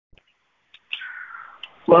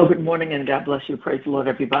Well, good morning and God bless you. Praise the Lord,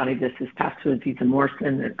 everybody. This is Pastor Azizah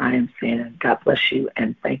Morrison, and I am saying God bless you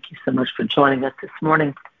and thank you so much for joining us this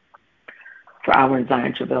morning for our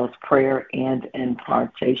Zion Travails prayer and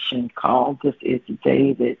impartation call. This is the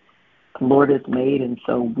day that the Lord has made, and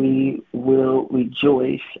so we will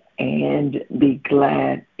rejoice and be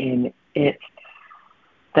glad in it.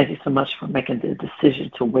 Thank you so much for making the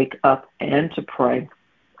decision to wake up and to pray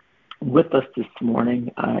with us this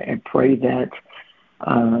morning. I pray that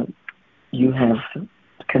you have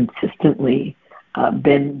consistently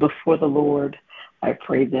been before the Lord. I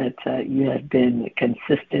pray that you have been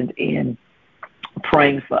consistent in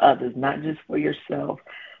praying for others, not just for yourself,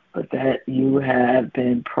 but that you have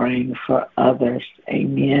been praying for others.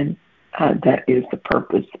 Amen. That is the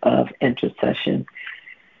purpose of intercession,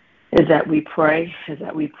 is that we pray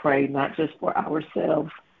not just for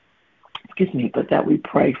ourselves, but that we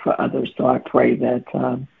pray for others. So I pray that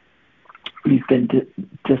you've been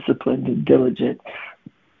disciplined and diligent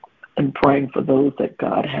in praying for those that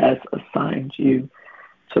God has assigned you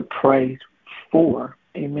to pray for.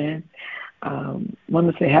 Amen. I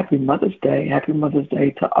want to say Happy Mother's Day. Happy Mother's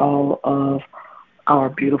Day to all of our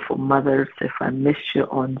beautiful mothers. If I missed you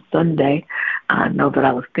on Sunday, I know that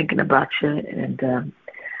I was thinking about you, and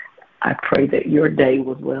I pray that your day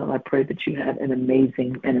was well. I pray that you had an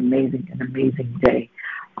amazing day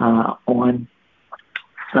on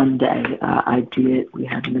Sunday. I did. We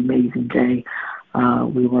had an amazing day.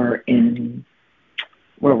 We were in,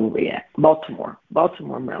 where were we at? Baltimore,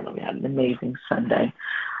 Maryland. We had an amazing Sunday.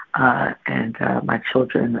 And my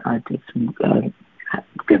children did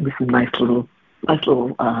give me some nice little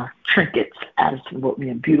trinkets. Added to wrote me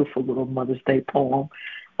a beautiful little Mother's Day poem.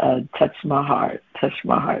 Touched my heart.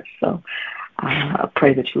 So I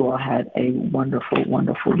pray that you all had a wonderful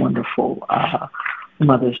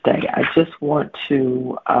Mother's Day. I just want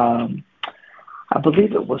to, I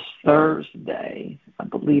believe it was Thursday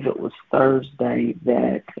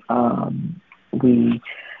that we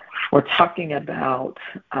were talking about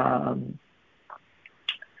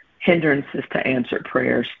hindrances to answered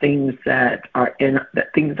prayers, things that are in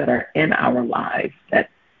our lives that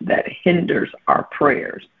hinders our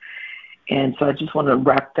prayers. And so I just want to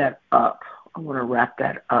wrap that up.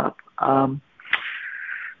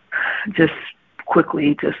 Just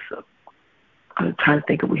quickly, I'm trying to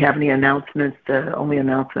think if we have any announcements. The only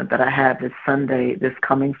announcement that I have this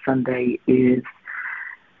coming Sunday is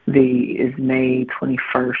May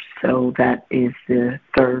 21st. So that is the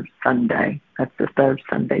third Sunday. That's the third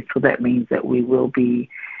Sunday. So that means that we will be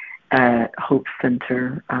at Hope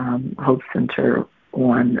Center on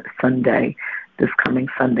Sunday, this coming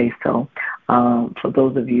Sunday. So for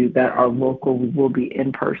those of you that are local, we will be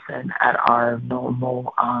in person at our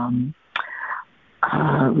normal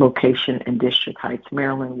location in District Heights,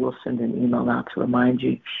 Maryland. We'll send an email out to remind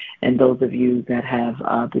you. And those of you that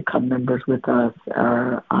have become members with us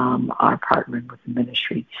or are partnering with the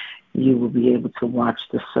ministry, you will be able to watch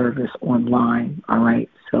the service online. All right.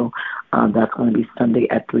 So that's going to be Sunday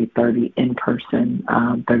at 3:30 in person,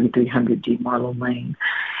 3300 G Marlow Lane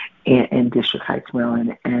in District Heights,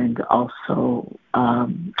 Maryland. And also, I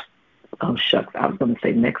was going to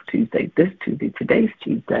say next Tuesday, today's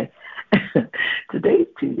Tuesday. Today's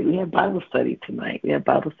Tuesday. We have Bible study tonight.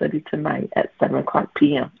 At 7 o'clock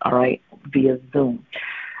p.m., all right, via Zoom.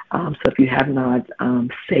 So if you have not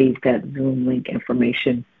saved that Zoom link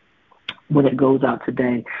information when it goes out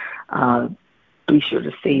today, be sure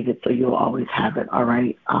to save it so you'll always have it, all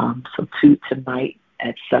right? So tonight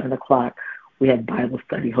at 7 o'clock, we have Bible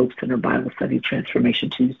study, Hope Center Bible Study, Transformation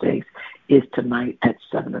Tuesdays is tonight at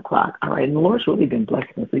 7 o'clock. All right, and the Lord's really been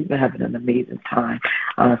blessing us. We've been having an amazing time.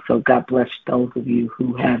 So God bless those of you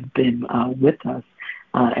who have been with us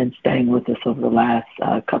and staying with us over the last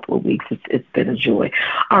couple of weeks. It's been a joy.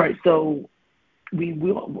 All right, so we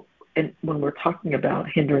will, and when we're talking about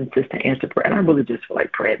hindrances to answer prayer, and I really just feel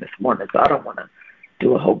like praying this morning, so I don't want to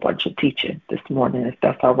do a whole bunch of teaching this morning, if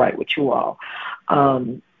that's all right with you all.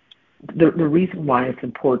 The reason why it's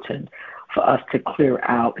important for us to clear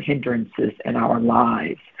out hindrances in our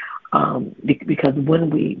lives, because when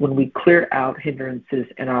we clear out hindrances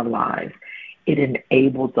in our lives, it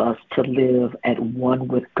enables us to live at one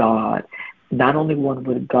with God. Not only one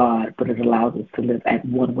with God, but it allows us to live at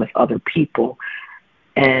one with other people.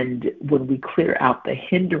 And when we clear out the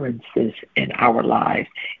hindrances in our lives,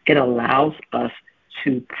 it allows us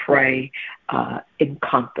to pray in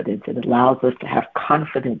confidence. It allows us to have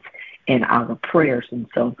confidence in our prayers. And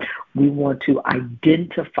so we want to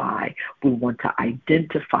identify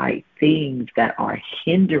things that are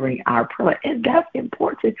hindering our prayer. And that's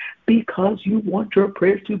important because you want your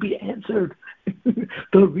prayers to be answered.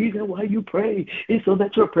 The reason why you pray is so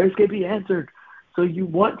that your prayers can be answered. So you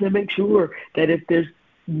want to make sure that if there's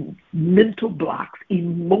mental blocks,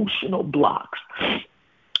 emotional blocks,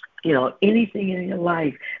 anything in your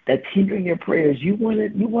life that's hindering your prayers, you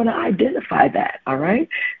want to identify that, all right?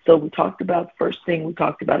 So we talked about, first thing we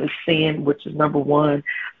talked about is sin, which is number one.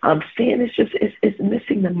 Sin is just, it's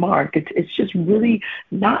missing the mark. It's just really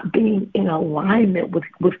not being in alignment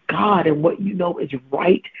with God and what you know is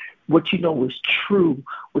right, what you know is true,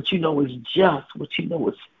 what you know is just, what you know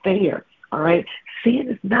is fair, all right? Sin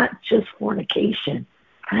is not just fornication,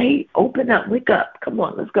 right? Open up, wake up. Come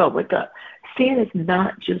on, let's go, wake up. Sin is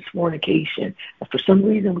not just fornication. For some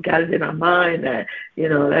reason, we got it in our mind that,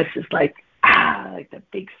 that's just like the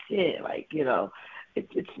big sin.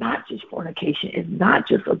 It's not just fornication. It's not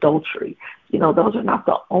just adultery. Those are not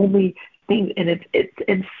the only things.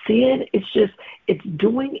 And sin, it's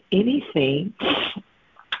doing anything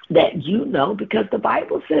that because the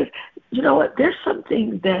Bible says, there's some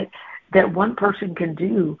things that one person can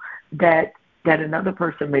do that another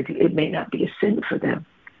person may do. It may not be a sin for them.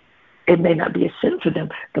 It may not be a sin for them.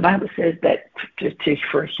 The Bible says that to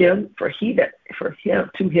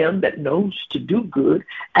him that knows to do good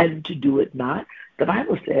and to do it not, the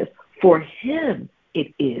Bible says for him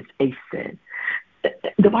it is a sin.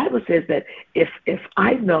 The Bible says that if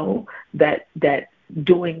I know that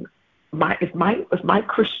doing if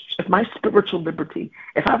my spiritual liberty,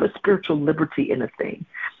 if I have a spiritual liberty in a thing,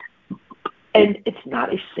 and it's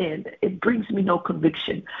not a sin, it brings me no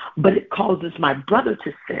conviction, but it causes my brother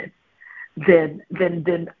to sin, then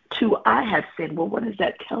too I have sinned. Well, what does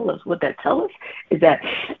that tell us? What that tells us is that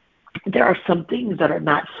there are some things that are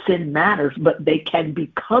not sin matters, but they can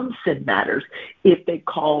become sin matters if they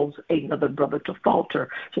cause another brother to falter.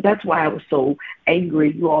 So that's why I was so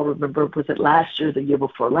angry. You all remember, was it last year, the year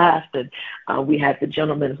before last, and we had the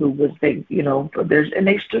gentleman who was, and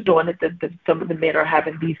they stood on it that some of the men are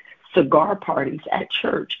having these cigar parties at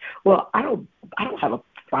church. Well, I don't have a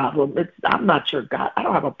problem. I'm not your God. I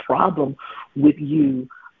don't have a problem with you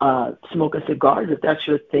smoking cigars if that's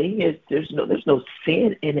your thing. There's no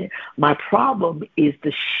sin in it. My problem is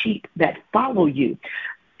the sheep that follow you,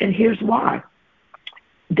 and here's why.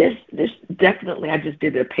 This definitely, I just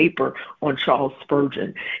did a paper on Charles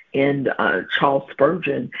Spurgeon, and Charles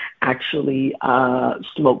Spurgeon actually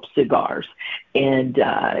smoked cigars, and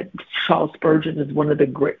Charles Spurgeon is one of the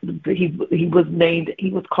great. He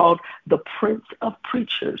was called the Prince of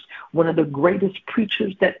Preachers, one of the greatest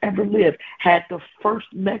preachers that ever lived. Had the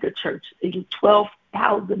first mega church,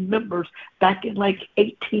 12,000 members back in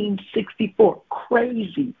 1864.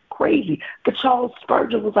 Crazy. But Charles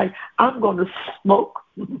Spurgeon was like, I'm going to smoke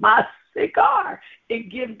my cigar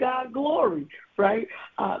and give God glory, right?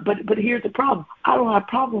 But here's the problem. I don't have a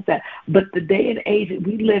problem with that. But the day and age that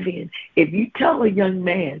we live in, if you tell a young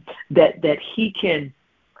man that he can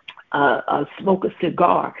smoke a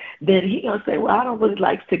cigar, then he gonna say, well, I don't really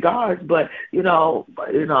like cigars, but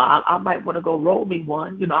I might want to go roll me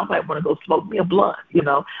one. I might want to go smoke me a blunt.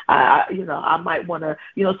 I might want to.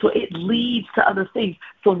 So it leads to other things.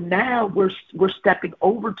 So now we're stepping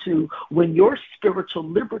over to when your spiritual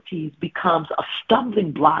liberties becomes a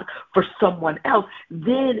stumbling block for someone else,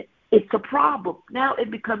 then it's a problem. Now it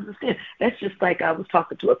becomes a sin. That's just like I was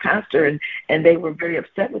talking to a pastor, and they were very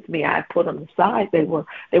upset with me. I put them aside. They were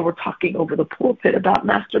talking over the pulpit about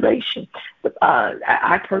masturbation. But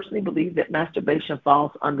I personally believe that masturbation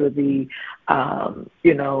falls under the,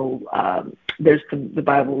 the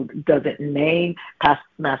Bible doesn't name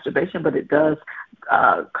masturbation, but it does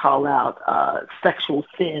call out sexual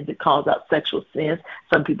sins. It calls out sexual sins.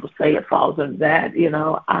 Some people say it falls under that.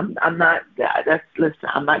 I'm not. Listen,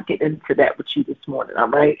 I'm not getting into that with you this morning. All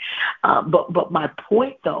right. But my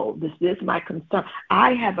point, though, this is my concern.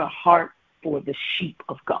 I have a heart for the sheep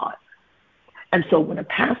of God. And so when a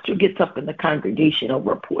pastor gets up in the congregation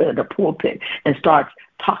over the pulpit and starts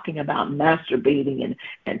talking about masturbating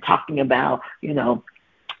and talking about,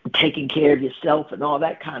 taking care of yourself and all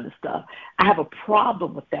that kind of stuff, I have a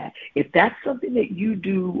problem with that. If that's something that you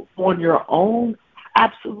do on your own,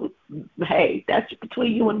 absolutely, hey, that's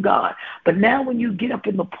between you and God. But now when you get up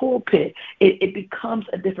in the pulpit, it becomes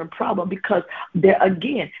a different problem because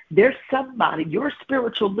there's somebody, your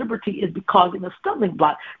spiritual liberty is causing a stumbling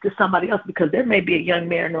block to somebody else, because there may be a young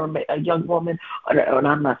man or a young woman, or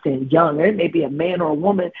I'm not saying young, there may be a man or a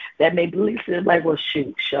woman that may believe it's like, well,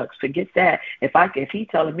 shoot, shucks, forget that. If he's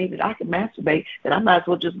telling me that I can masturbate, then I might as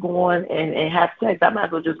well just go on and have sex. I might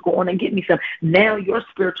as well just go on and get me some. Now your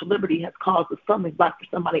spiritual liberty has caused a stumbling block for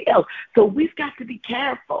somebody else. So we've got to be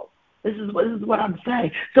careful. This is what I'm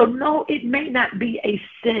saying. So no, it may not be a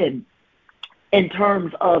sin in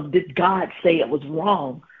terms of did God say it was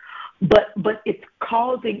wrong, but it's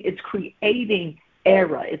creating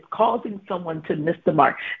error. It's causing someone to miss the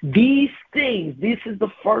mark. These things, this is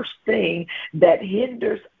the first thing that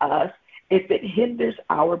hinders us. If it hinders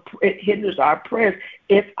our prayers.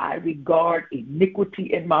 If I regard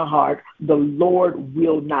iniquity in my heart, the Lord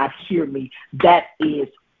will not hear me. That is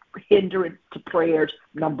hindrance to prayers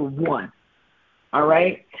number one. All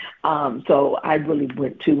right? So I really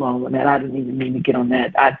went too long on that. I didn't even mean to get on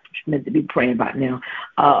that. I meant to be praying about now.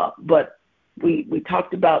 But we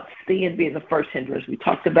talked about sin being the first hindrance. We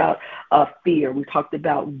talked about fear. We talked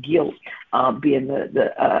about guilt being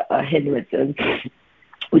the hindrance. And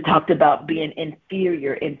we talked about being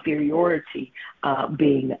inferiority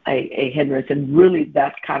being a hindrance, and really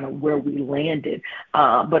that's kind of where we landed.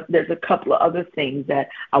 But there's a couple of other things that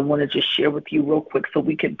I want to just share with you real quick so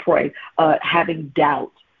we can pray. Having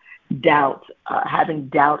doubt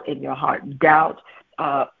in your heart. Doubt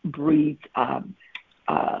breeds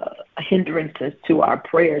hindrances to our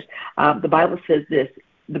prayers. The Bible says this.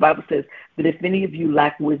 The Bible says that if any of you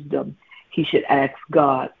lack wisdom, he should ask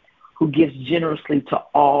God, who gives generously to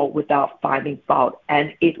all without finding fault,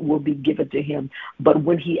 and it will be given to him. But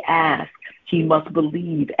when he asks, he must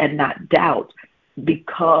believe and not doubt,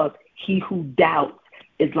 because he who doubts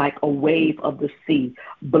is like a wave of the sea,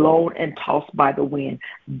 blown and tossed by the wind.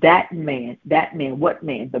 That man, what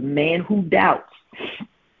man? The man who doubts.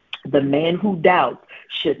 The man who doubts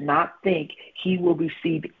should not think he will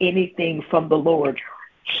receive anything from the Lord.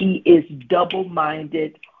 He is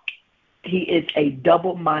double-minded. He is a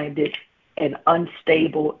double-minded and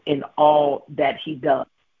unstable in all that he does.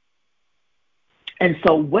 And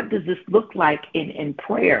so what does this look like in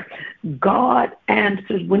prayer? God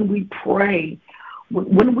answers when we pray.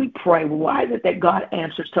 When we pray, why is it that God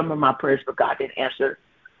answered some of my prayers, but God didn't answer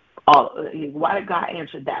why did God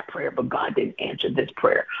answer that prayer, but God didn't answer this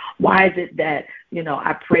prayer? Why is it that,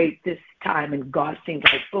 I prayed this time and God seems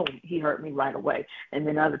like, boom, he heard me right away. And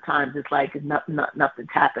then other times it's like nothing's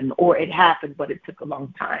happened, or it happened, but it took a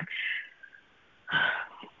long time.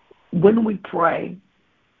 When we pray,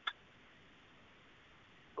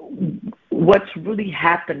 what's really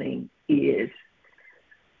happening is,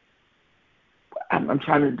 I'm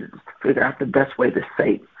trying to figure out the best way to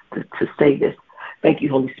say this. Thank you,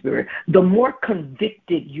 Holy Spirit. The more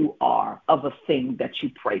convicted you are of a thing that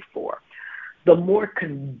you pray for, the more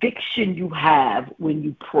conviction you have when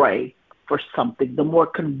you pray for something, the more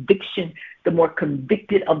convicted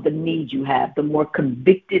of the need you have, the more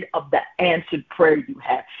convicted of the answered prayer you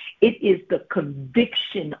have. It is the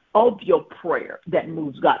conviction of your prayer that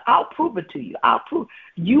moves God. I'll prove it to you.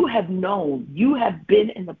 You have been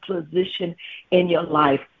in a position in your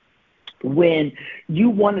life when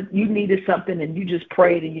you needed something and you just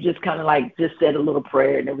prayed and you just kind of like just said a little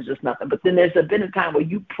prayer and it was just nothing. But then there's been a time where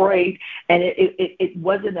you prayed and it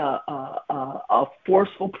wasn't a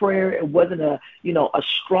forceful prayer. It wasn't a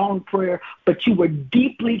strong prayer, but you were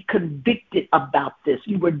deeply convicted about this.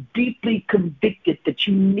 You were deeply convicted that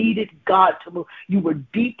you needed God to move. You were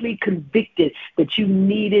deeply convicted that you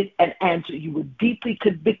needed an answer. You were deeply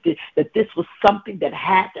convicted that this was something that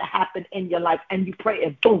had to happen in your life, and you pray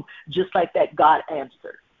and boom, just like that, God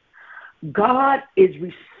answered. God is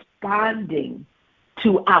responding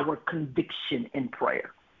to our conviction in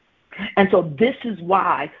prayer. And so this is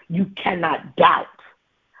why you cannot doubt.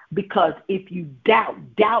 Because if you doubt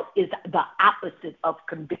is the opposite of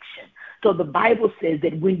conviction. So the Bible says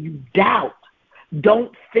that when you doubt,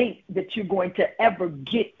 don't think that you're going to ever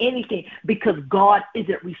get anything, because God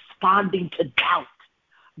isn't responding to doubt.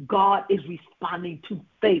 God is responding to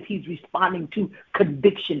faith. He's responding to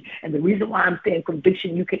conviction. And the reason why I'm saying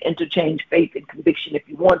conviction, you can interchange faith and conviction if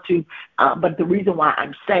you want to. But the reason why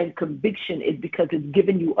I'm saying conviction is because it's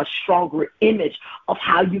giving you a stronger image of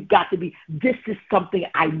how you've got to be. This is something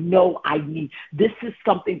I know I need. This is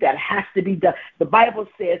something that has to be done. The Bible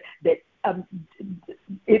says that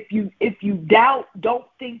if you doubt, don't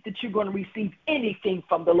think that you're going to receive anything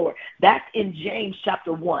from the Lord. That's in James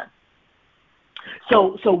chapter 1.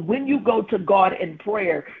 So when you go to God in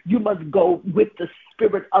prayer, you must go with the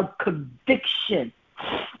spirit of conviction.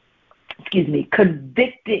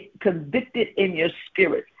 Convicted in your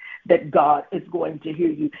spirit that God is going to hear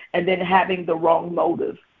you. And then having the wrong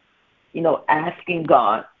motive, asking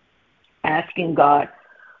God.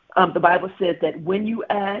 The Bible says that when you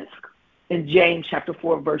ask, in James chapter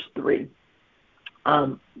 4, verse 3,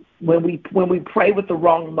 when we pray with the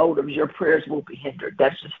wrong motives, your prayers will be hindered.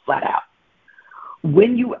 That's just flat out.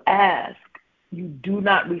 When you ask, you do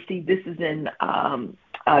not receive. This is in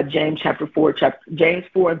James chapter 4. James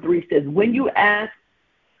 4 and 3 says, when you ask,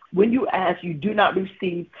 When you ask, you do not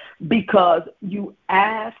receive because you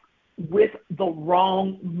ask with the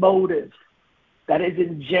wrong motives. That is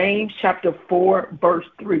in James chapter 4, verse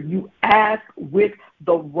 3. You ask with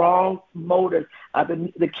the wrong motives.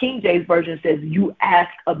 The King James Version says you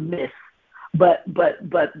ask amiss. But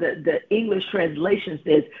the English translation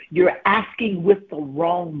says you're asking with the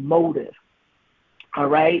wrong motive. All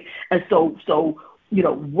right? And so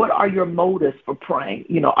what are your motives for praying?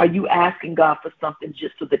 Are you asking God for something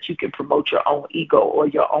just so that you can promote your own ego or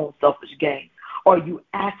your own selfish gain? Or are you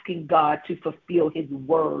asking God to fulfill his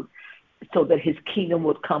word so that his kingdom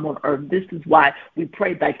would come on earth? This is why we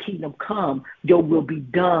pray, thy kingdom come, your will be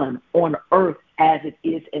done on earth as it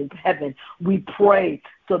is in heaven. We pray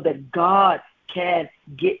so that God can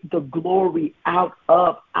get the glory out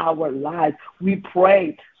of our lives. We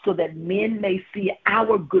pray so that men may see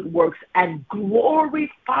our good works and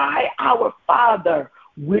glorify our Father,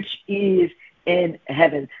 which is in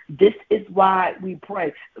heaven. This is why we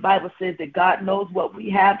pray. The Bible says that God knows what we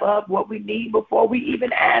have of, what we need before we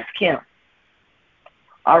even ask him.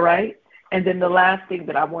 All right? And then the last thing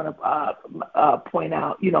that I want to point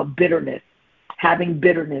out, bitterness. Having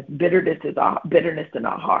bitterness. Bitterness in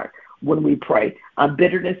our heart when we pray.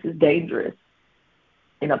 Bitterness is dangerous.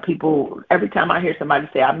 People, every time I hear somebody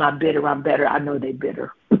say, I'm not bitter, I'm better, I know they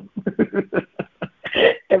bitter.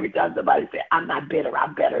 Every time somebody say, I'm not bitter,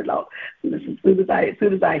 I'm better, no. As soon as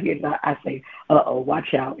I hear that, I say,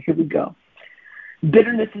 watch out, here we go.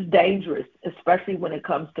 Bitterness is dangerous, especially when it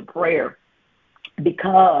comes to prayer,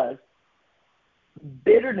 because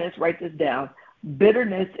bitterness, write this down,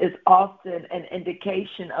 bitterness is often an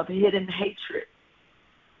indication of hidden hatred.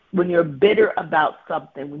 When you're bitter about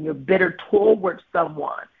something, when you're bitter towards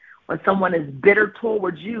someone, when someone is bitter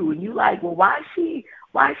towards you, and you're like, well, why is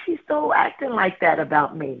she so acting like that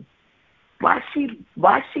about me? Why is she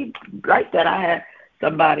like that? I had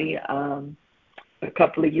somebody a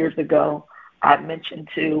couple of years ago, I mentioned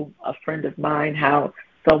to a friend of mine how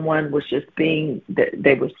someone was just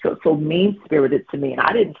they were so mean-spirited to me, and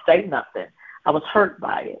I didn't say nothing. I was hurt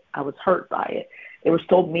by it. They were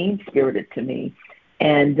so mean-spirited to me.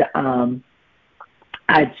 And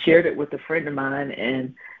I shared it with a friend of mine,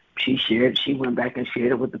 and she went back and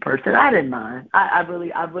shared it with the person. I didn't mind. I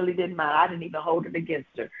really didn't mind. I didn't even hold it against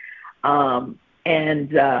her.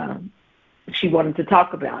 And she wanted to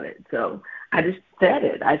talk about it. So I just said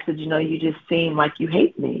it. I said, you just seem like you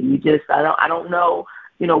hate me. I don't know,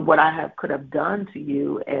 what I could have done to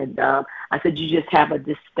you. And I said, you just have a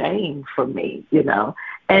disdain for me,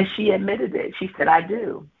 And she admitted it. She said, I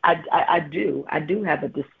do. I do have a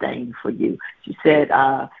disdain for you. She said,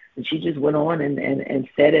 and she just went on and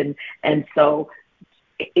said, and so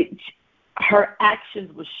her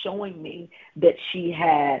actions was showing me that she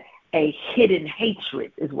had a hidden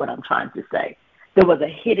hatred, is what I'm trying to say. There was a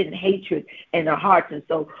hidden hatred in her heart. And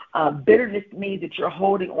so bitterness means that you're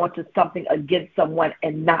holding on to something against someone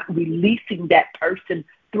and not releasing that person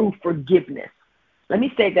through forgiveness. Let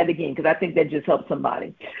me say that again, because I think that just helps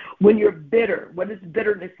somebody. When you're bitter, what does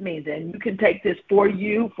bitterness mean? And you can take this for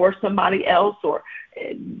you, for somebody else, or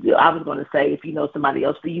I was going to say if you know somebody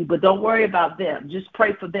else for you, but don't worry about them. Just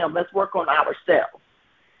pray for them. Let's work on ourselves.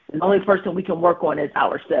 The only person we can work on is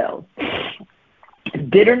ourselves.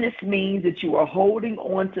 Bitterness means that you are holding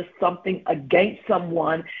on to something against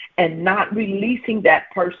someone and not releasing that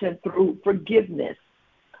person through forgiveness.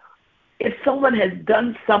 If someone has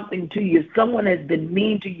done something to you, if someone has been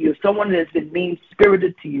mean to you, if someone has been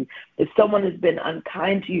mean-spirited to you, if someone has been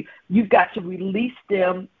unkind to you, you've got to release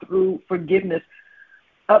them through forgiveness.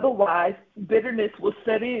 Otherwise, bitterness will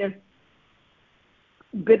set in.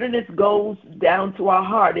 Bitterness goes down to our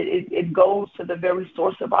heart. It goes to the very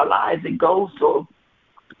source of our lives. It goes to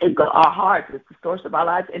our heart. It's the source of our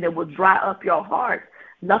lives, and it will dry up your heart.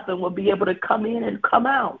 Nothing will be able to come in and come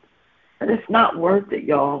out. And it's not worth it,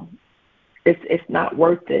 y'all. It's not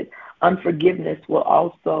worth it. Unforgiveness will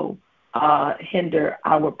also hinder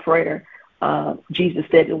our prayer. Jesus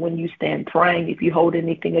said that when you stand praying, if you hold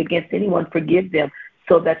anything against anyone, forgive them,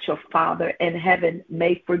 so that your Father in heaven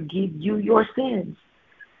may forgive you your sins.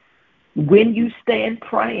 When you stand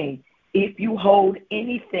praying, if you hold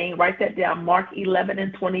anything, write that down, Mark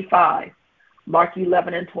 11:25. Mark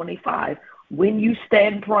 11:25. When you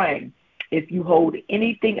stand praying, if you hold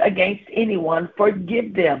anything against anyone,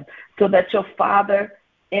 forgive them, so that your Father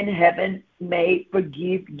in heaven may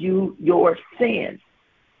forgive you your sins.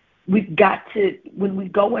 We've got to, when we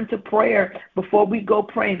go into prayer, before we go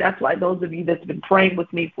praying, that's why those of you that's been praying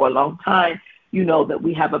with me for a long time, you know that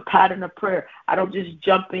we have a pattern of prayer. I don't just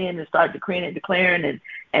jump in and start decreeing and declaring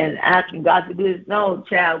and asking God to do this. No,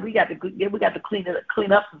 child, we got to clean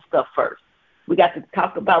up some stuff first. We got to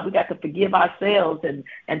talk about, we got to forgive ourselves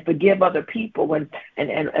and forgive other people,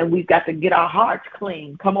 and we've got to get our hearts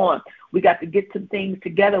clean. Come on. We got to get some things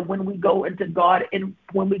together when we go into God and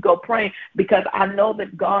when we go praying, because I know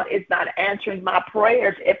that God is not answering my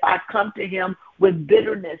prayers if I come to him with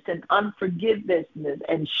bitterness and unforgiveness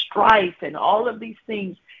and strife and all of these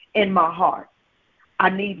things in my heart. I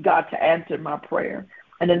need God to answer my prayer.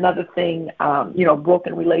 And another thing,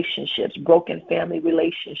 broken relationships, broken family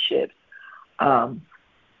relationships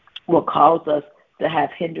will cause us to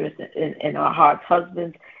have hindrance in our hearts.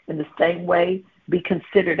 Husbands, in the same way, be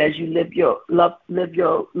considered as you love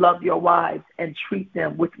your wives and treat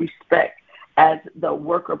them with respect as the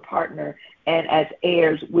worker partner and as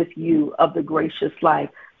heirs with you of the gracious life,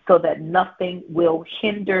 so that nothing will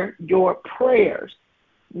hinder your prayers.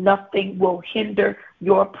 Nothing will hinder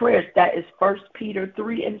your prayers. That is 1 Peter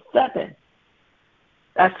 3:7.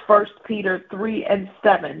 That's 1 Peter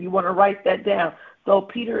 3:7. You want to write that down. So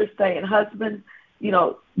Peter is saying, husbands,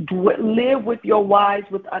 live with your wives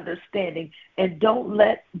with understanding, and don't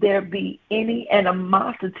let there be any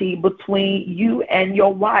animosity between you and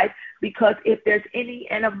your wife, because if there's any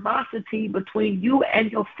animosity between you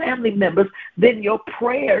and your family members, then your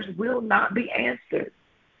prayers will not be answered.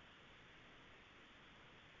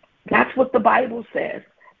 That's what the Bible says.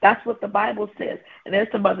 That's what the Bible says. And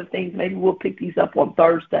there's some other things. Maybe we'll pick these up on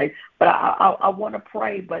Thursday. But I want to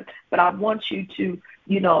pray. But I want you to,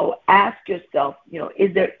 ask yourself,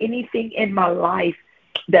 is there anything in my life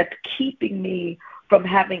that's keeping me from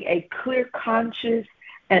having a clear conscience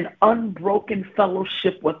and unbroken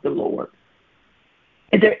fellowship with the Lord?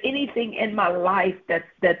 Is there anything in my life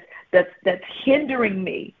that's hindering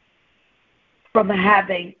me from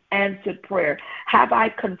having answered prayer? Have I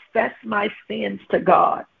confessed my sins to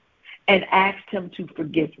God and asked him to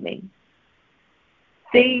forgive me?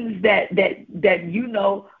 Things that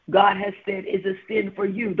God has said is a sin for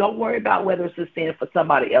you. Don't worry about whether it's a sin for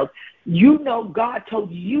somebody else. God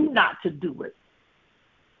told you not to do it.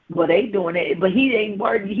 Well, they doing it, but he ain't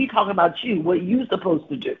worried. He talking about you, what you supposed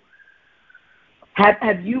to do.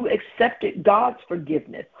 Have you accepted God's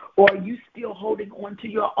forgiveness, or are you still holding on to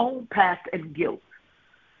your own past and guilt?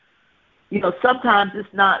 Sometimes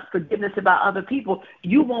it's not forgiveness about other people.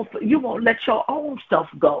 You won't let your own self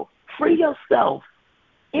go. Free yourself.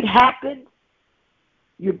 It happened.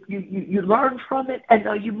 You learn from it,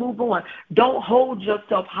 and you move on. Don't hold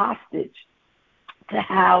yourself hostage to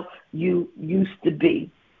how you used to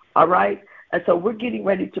be. All right? And so we're getting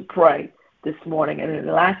ready to pray this morning. And then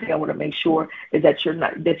the last thing I want to make sure is that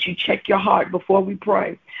you check your heart before we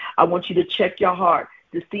pray. I want you to check your heart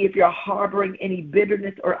to see if you're harboring any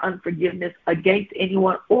bitterness or unforgiveness against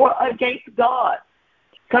anyone or against God.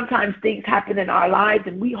 Sometimes things happen in our lives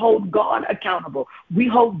and we hold God accountable. We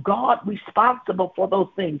hold God responsible for those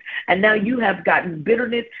things. And now you have gotten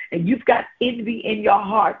bitterness and you've got envy in your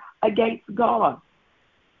heart against God.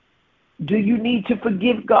 Do you need to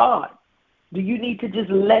forgive God? Do you need to just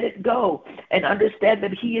let it go and understand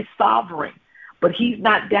that he is sovereign? But he's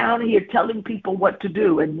not down here telling people what to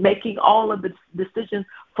do and making all of the decisions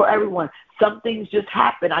for everyone. Some things just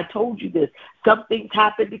happen. I told you this. Some things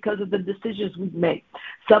happen because of the decisions we make.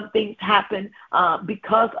 Some things happen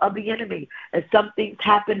because of the enemy. And some things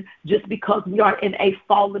happen just because we are in a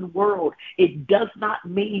fallen world. It does not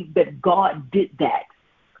mean that God did that.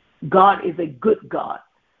 God is a good God.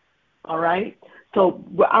 All right? So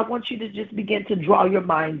I want you to just begin to draw your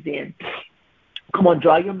minds in. Come on,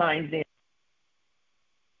 draw your minds in.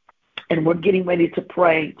 And we're getting ready to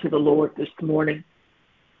pray to the Lord this morning.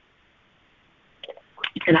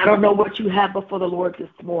 And I don't know what you have before the Lord this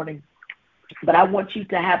morning, but I want you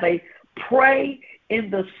to have a pray in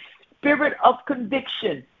the spirit of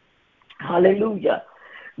conviction. Hallelujah.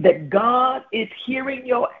 That God is hearing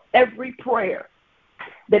your every prayer.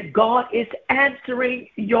 That God is answering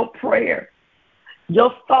your prayer.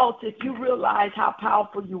 Your thoughts, if you realize how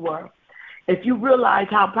powerful you are, if you realize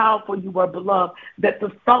how powerful you are, beloved, that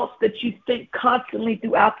the thoughts that you think constantly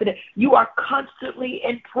throughout the day, you are constantly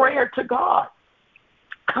in prayer to God.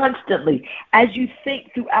 Constantly. As you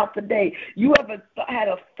think throughout the day, you ever had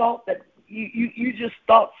a thought that you just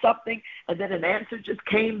thought something and then an answer just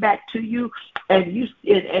came back to you and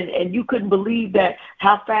you couldn't believe that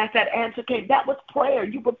how fast that answer came? That was prayer.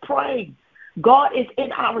 You were praying. God is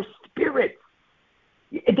in our spirit.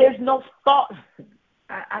 There's no thought.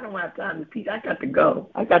 I don't have time to teach. I got to go.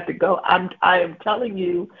 I am telling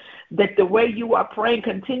you that the way you are praying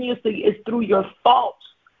continuously is through your thoughts.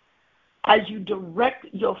 As you direct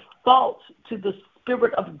your thoughts to the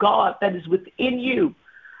Spirit of God that is within you,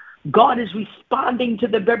 God is responding to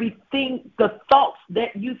the very thing, the thoughts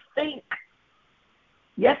that you think.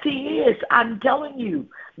 Yes, he is. I'm telling you.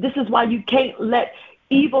 This is why you can't let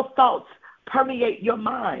evil thoughts permeate your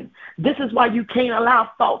mind. This is why you can't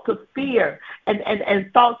allow thoughts of fear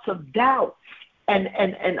and thoughts of doubt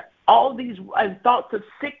and all these and thoughts of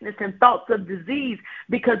sickness and thoughts of disease,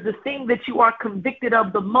 because the thing that you are convicted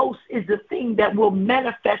of the most is the thing that will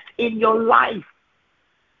manifest in your life.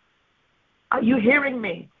 Are you hearing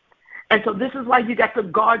me? And so this is why you got to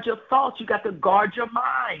guard your thoughts. You got to guard your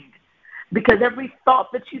mind. Because every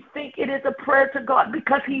thought that you think, it is a prayer to God,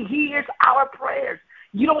 because he hears our prayers.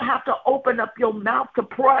 You don't have to open up your mouth to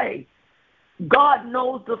pray. God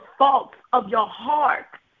knows the thoughts of your heart.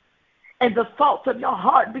 And the thoughts of your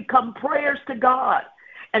heart become prayers to God.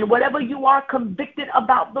 And whatever you are convicted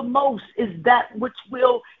about the most is that which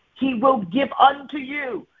he will give unto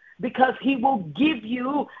you, because he will give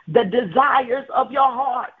you the desires of your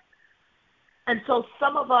heart. And so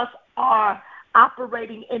some of us are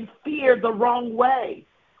operating in fear the wrong way.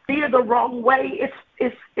 Fear the wrong way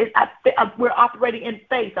we're operating in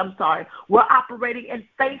faith. I'm sorry. We're operating in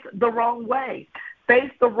faith the wrong way.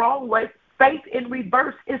 Faith the wrong way. Faith in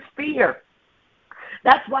reverse is fear.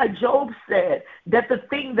 That's why Job said that the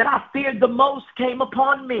thing that I feared the most came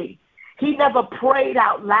upon me. He never prayed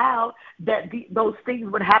out loud that those things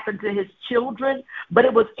would happen to his children, but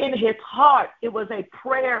it was in his heart. It was a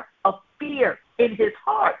prayer of fear in his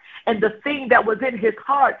heart. And the thing that was in his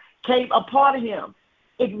heart came upon him.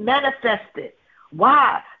 It manifested.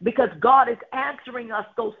 Why? Because God is answering us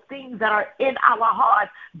those things that are in our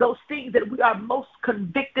hearts, those things that we are most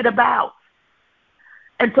convicted about.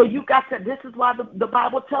 And so you got to, this is why the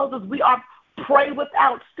Bible tells us we are pray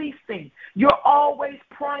without ceasing. You're always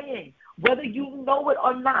praying, whether you know it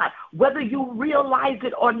or not, whether you realize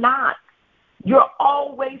it or not. You're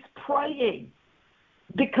always praying,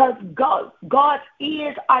 because God's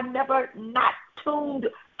ears are never not tuned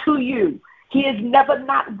to you. He is never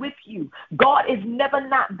not with you. God is never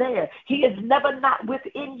not there. He is never not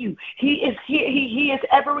within you. He is here. He is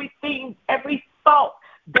everything, every thought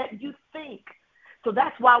that you think. So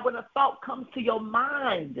that's why when a thought comes to your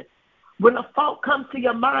mind,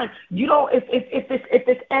 you don't, if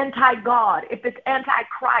it's anti-God, if it's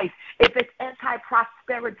anti-Christ, if it's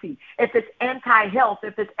anti-prosperity, if it's anti-health,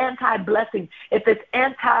 if it's anti-blessing, if it's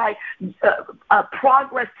anti-progress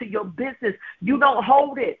to your business, you don't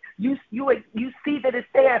hold it. You see that it's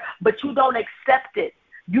there, but you don't accept it.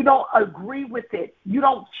 You don't agree with it. You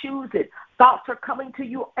don't choose it. Thoughts are coming to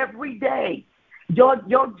you every day. Your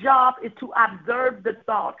job is to observe the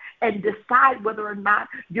thought and decide whether or not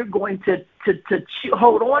you're going to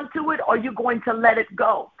hold on to it or you're going to let it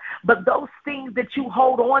go. But those things that you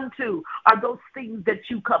hold on to are those things that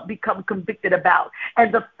you become convicted about.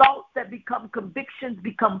 And the thoughts that become convictions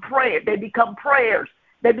become prayer. They become prayers.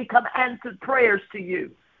 They become answered prayers to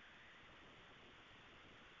you.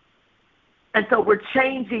 And so we're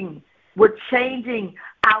changing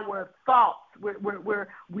our thoughts.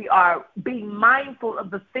 We are being mindful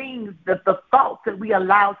of the things, the thoughts that we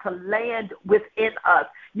allow to land within us.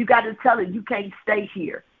 You got to tell it, you can't stay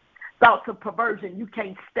here. Thoughts of perversion, you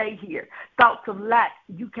can't stay here. Thoughts of lack,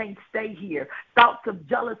 you can't stay here. Thoughts of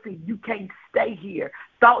jealousy, you can't stay here.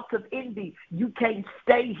 Thoughts of envy, you can't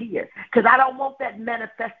stay here. Because I don't want that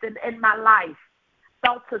manifesting in my life.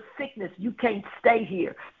 Thoughts of sickness, you can't stay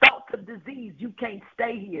here. Thoughts of disease, you can't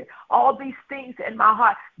stay here. All these things in my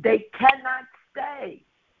heart, they cannot stay.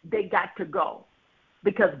 They got to go,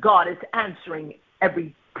 because God is answering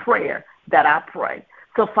every prayer that I pray.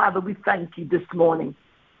 So, Father, we thank you this morning.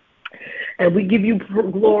 And we give you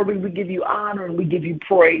glory, we give you honor, and we give you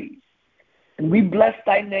praise. And we bless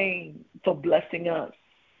thy name for blessing us.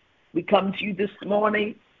 We come to you this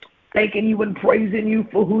morning thanking you and praising you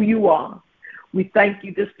for who you are. We thank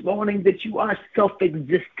you this morning that you are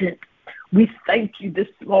self-existent. We thank you this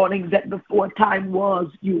morning that before time was,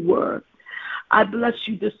 you were. I bless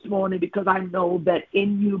you this morning because I know that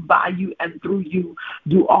in you, by you, and through you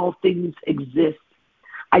do all things exist.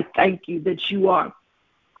 I thank you that you are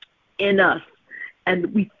in us.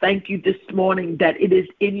 And we thank you this morning that it is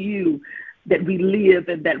in you that we live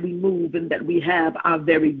and that we move and that we have our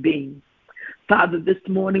very being. Father, this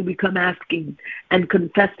morning we come asking and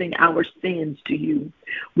confessing our sins to you.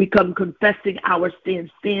 We come confessing our sins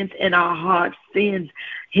in our hearts,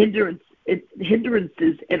 hindrances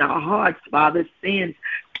in our hearts, Father, sins,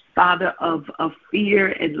 Father, of fear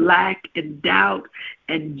and lack and doubt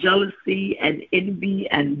and jealousy and envy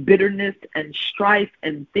and bitterness and strife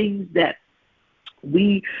and things that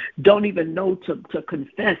we don't even know to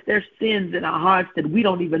confess. There's sins in our hearts that we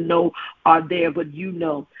don't even know are there, but you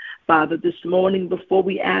know. Father, this morning before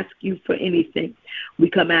we ask you for anything, we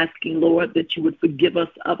come asking, Lord, that you would forgive us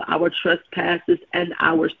of our trespasses and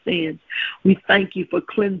our sins. We thank you for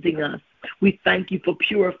cleansing us. We thank you for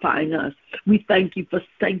purifying us. We thank you for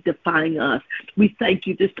sanctifying us. We thank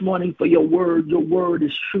you this morning for your word. Your word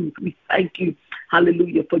is truth. We thank you,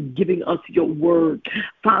 hallelujah, for giving us your word.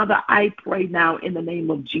 Father, I pray now in the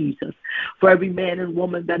name of Jesus for every man and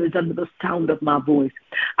woman that is under the sound of my voice.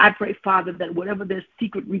 I pray, Father, that whatever their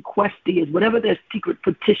secret request is, whatever their secret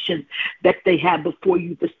petition that they have before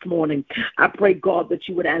you this morning, I pray, God, that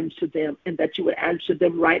you would answer them and that you would answer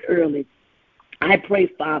them right early. I pray,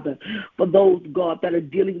 Father, for those, God, that are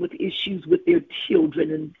dealing with issues with their children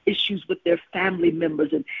and issues with their family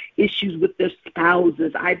members and issues with their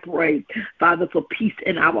spouses. I pray, Father, for peace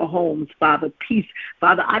in our homes, Father, peace.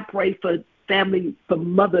 Father, I pray for family, for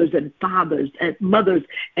mothers and fathers and mothers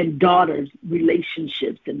and daughters,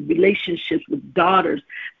 relationships and relationships with daughters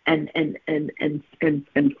and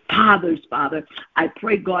fathers, Father. I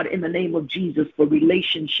pray, God, in the name of Jesus, for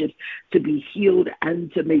relationships to be healed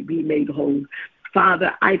and to be made whole.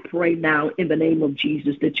 Father, I pray now in the name of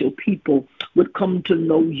Jesus that your people would come to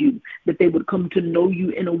know you, that they would come to know you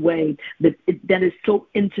in a way that is so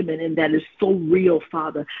intimate and that is so real,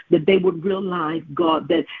 Father, that they would realize, God,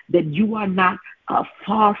 that you are not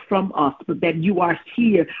far from us, but that you are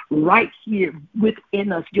here, right here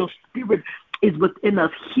within us. Your spirit is within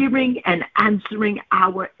us, hearing and answering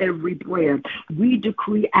our every prayer. We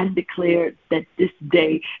decree and declare that this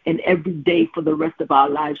day and every day for the rest of our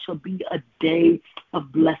lives shall be a day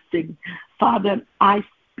of blessing. Father, I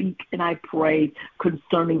speak and I pray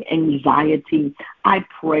concerning anxiety. I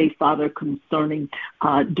pray, Father, concerning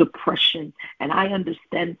depression. And I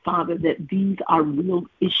understand, Father, that these are real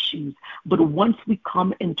issues. But once we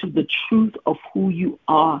come into the truth of who you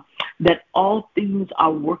are, that all things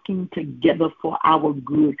are working together for our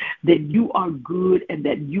good, that you are good and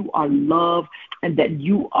that you are love and that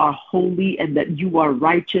you are holy and that you are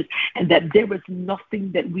righteous and that there is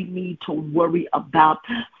nothing that we need to worry about.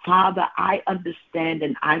 Father, I understand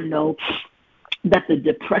and I know that the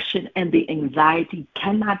depression and the anxiety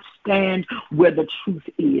cannot stand where the truth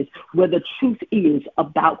is, where the truth is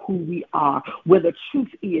about who we are, where the truth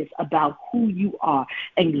is about who you are.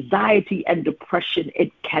 Anxiety and depression,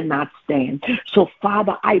 it cannot stand. So,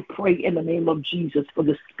 Father, I pray in the name of Jesus for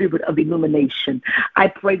the spirit of illumination. I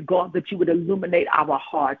pray, God, that you would illuminate our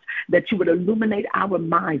hearts, that you would illuminate our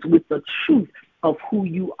minds with the truth of who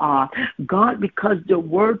you are, God, because the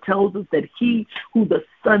word tells us that he who the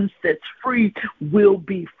Son sets free will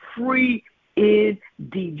be free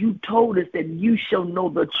indeed. You told us that you shall know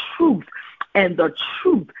the truth, and the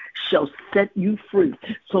truth shall set you free.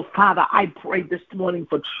 So, Father, I pray this morning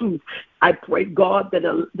for truth. I pray, God,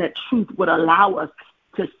 that truth would allow us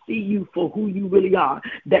to see you for who you really are.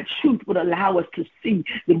 That truth would allow us to see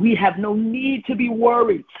that we have no need to be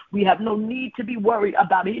worried. We have no need to be worried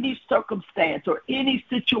about any circumstance or any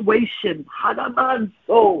situation. Hallelujah.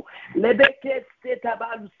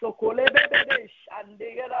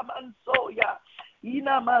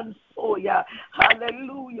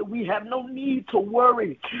 We have no need to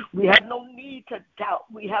worry. We have no need to doubt.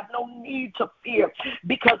 We have no need to fear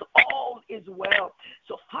because all is well.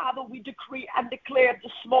 So, Father, we decree and declare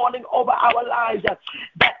this morning over our lives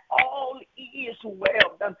that all is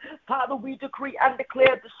well. Father, we decree and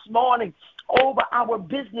declare this morning over our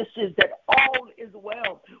businesses that all is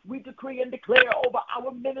well. We decree and declare over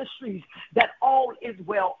our ministries that all is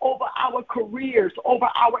well, over our careers, over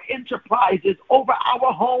our enterprises, over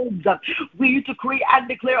our homes. We decree and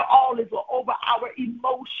declare all is well over our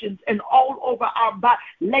emotions and all over our body.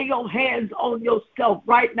 Lay your hands on yourself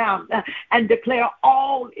right now and declare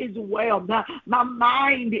all is well. My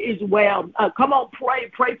mind is well. Come on,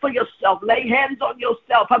 pray for yourself. Lay hands on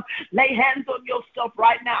yourself. Lay hands on yourself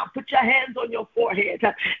right now. Put your hands on your forehead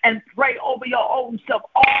and pray over your own self.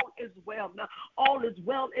 All is well. All is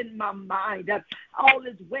well in my mind. All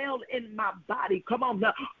is well in my body. Come on.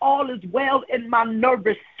 All is well in my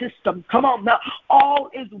nervous system. Come on. All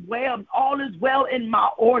is well. All is well in my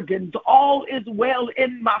organs. All is well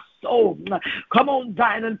in my soul. Come on,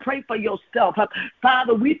 Zion, and pray for yourself.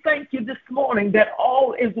 Father, we thank you this morning that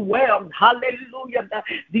all is well. Hallelujah.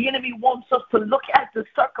 The enemy wants us to look at the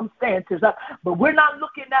circumstances, but we're not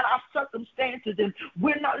looking at our circumstances, and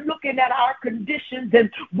we're not looking at our conditions,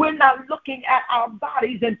 and we're not looking at our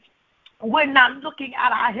bodies, and we're not looking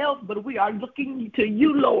at our health, but we are looking to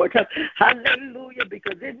you, Lord. Hallelujah,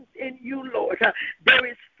 because in you, Lord, there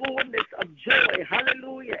is fullness of joy.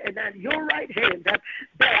 Hallelujah, and at your right hand,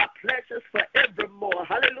 there are pleasures forevermore.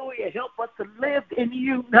 Hallelujah, help us to live in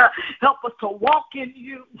you. Help us to walk in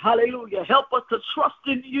you. Hallelujah. Help us to trust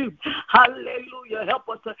in you. Hallelujah. Help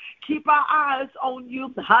us to keep our eyes on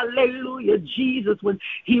you. Hallelujah. Jesus, when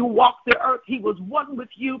he walked the earth, he was one with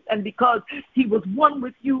you. And because he was one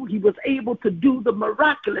with you, he was able to do the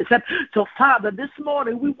miraculous. And so, Father, this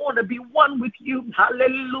morning we want to be one with you.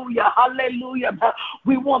 Hallelujah. Hallelujah.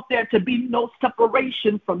 We want there to be no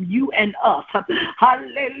separation from you and us.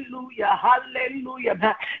 Hallelujah.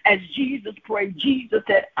 Hallelujah. As Jesus prayed, Jesus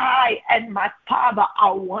said, I and my Father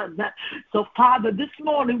are one. So, Father, this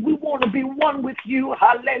morning we want to be one with you.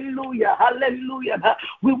 Hallelujah. Hallelujah.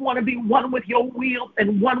 We want to be one with your will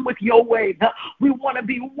and one with your way. We want to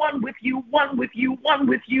be one with you, one with you, one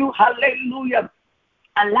with you. Hallelujah.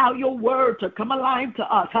 Allow your word to come alive to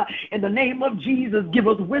us. In the name of Jesus, give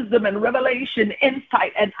us wisdom and revelation,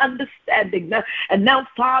 insight and understanding. And now,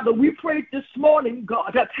 Father, we pray this morning,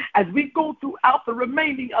 God, as we go throughout the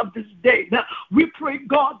remaining of this day, we pray,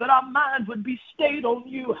 God, that our minds would be stayed on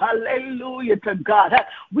you. Hallelujah to God.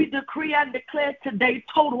 We decree and declare today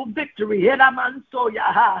total victory.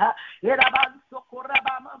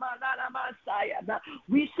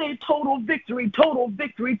 We say total victory, total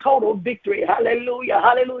victory, total victory. Hallelujah.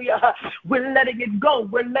 Hallelujah. We're letting it go.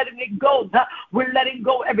 We're letting it go. We're letting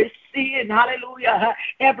go every sin. Hallelujah.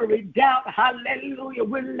 Every doubt. Hallelujah.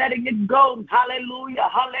 We're letting it go. Hallelujah.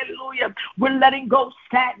 Hallelujah. We're letting go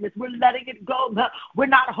sadness. We're letting it go. We're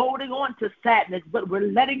not holding on to sadness, but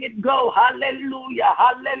we're letting it go. Hallelujah.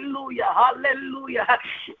 Hallelujah. Hallelujah.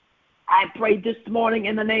 I pray this morning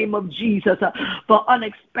in the name of Jesus for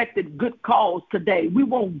unexpected good calls today. We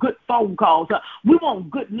want good phone calls. We want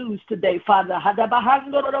good news today, Father.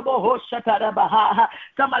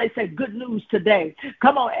 Somebody say good news today.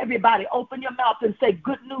 Come on, everybody, open your mouth and say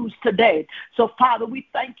good news today. So, Father, we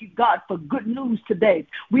thank you, God, for good news today.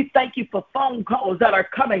 We thank you for phone calls that are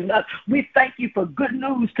coming. We thank you for good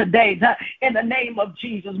news today in the name of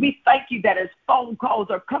Jesus. We thank you that as phone calls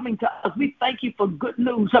are coming to us, we thank you for good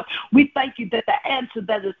news. We thank you that the answer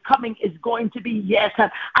that is coming is going to be yes.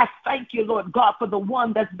 I thank you, Lord God, for the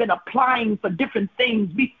one that's been applying for different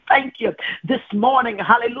things. We thank you this morning,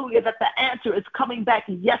 hallelujah, that the answer is coming back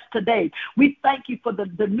yesterday. We thank you for the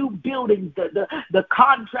new buildings, the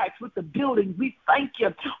contracts with the buildings. We thank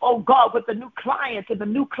you, oh God, with the new clients and the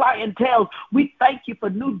new clientele. We thank you for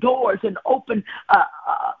new doors and open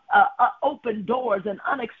doors and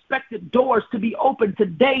unexpected doors to be opened.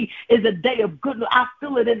 Today is a day of goodness. I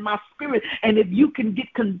feel it in my spirit. And if you can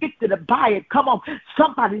get convicted by it, come on,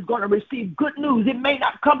 somebody's going to receive good news. It may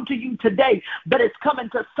not come to you today, but it's coming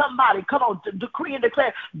to somebody. Come on, decree and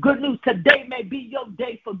declare good news. Today may be your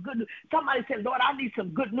day for good news. Somebody say, Lord, I need some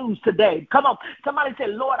good news today. Come on. Somebody say,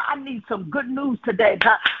 Lord, I need some good news today.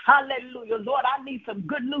 Hallelujah. Lord, I need some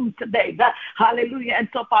good news today. Hallelujah. And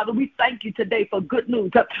so, Father, we thank you today for good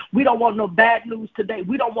news. We don't want no bad news today.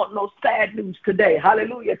 We don't want no sad news today.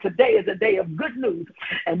 Hallelujah. Today is a day of good news.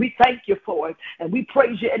 And we thank you for it. And we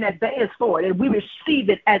praise you in advance for it. And we receive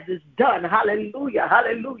it as it's done. Hallelujah.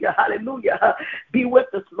 Hallelujah. Hallelujah. Be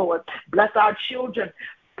with us, Lord. Bless our children.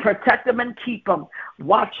 Protect them and keep them.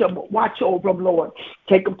 Watch them. Watch over them, Lord.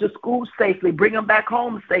 Take them to school safely. Bring them back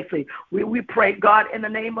home safely. We pray, God, in the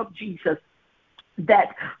name of Jesus,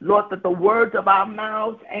 that, Lord, that the words of our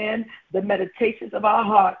mouths and the meditations of our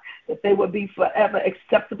heart, that they will be forever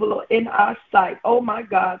acceptable in our sight. Oh, my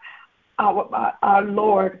God, our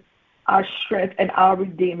Lord, our strength, and our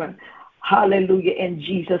Redeemer. Hallelujah, in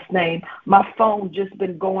Jesus' name. My phone just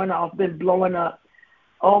been going off, been blowing up.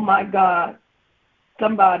 Oh, my God.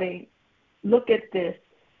 Somebody, look at this.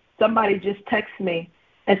 Somebody just texted me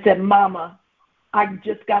and said, Mama, I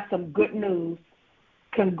just got some good news.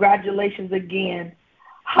 Congratulations again.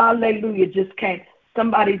 Hallelujah, just came.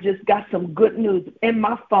 Somebody just got some good news in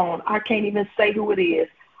my phone. I can't even say who it is.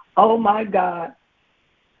 Oh, my God.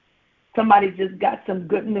 Somebody just got some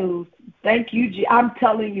good news. Thank you, G. I'm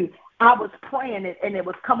telling you, I was praying it, and it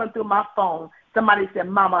was coming through my phone. Somebody said,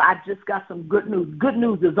 Mama, I just got some good news. Good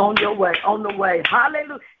news is on your way, on the way.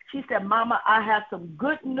 Hallelujah. She said, Mama, I have some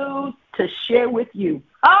good news to share with you.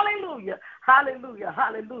 Hallelujah. Hallelujah.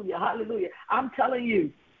 Hallelujah. Hallelujah. I'm telling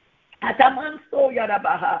you. I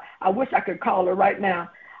wish I could call her right now.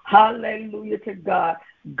 Hallelujah to God.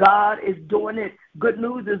 God is doing it. Good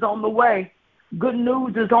news is on the way. Good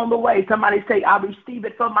news is on the way. Somebody say, I receive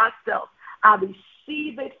it for myself. I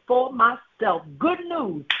receive it for myself. Good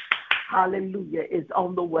news. Hallelujah is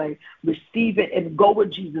on the way. Receive it and go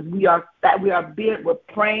with Jesus. We're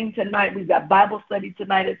praying tonight. We've got Bible study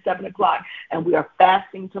tonight at 7:00, and we are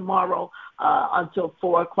fasting tomorrow until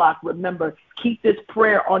 4:00. Remember, keep this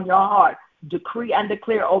prayer on your heart. Decree and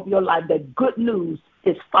declare over your life that good news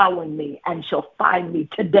is following me and shall find me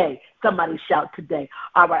today. Somebody shout today.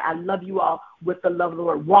 All right, I love you all with the love of the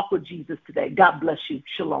Lord. Walk with Jesus today. God bless you.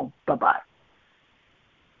 Shalom. Bye-bye.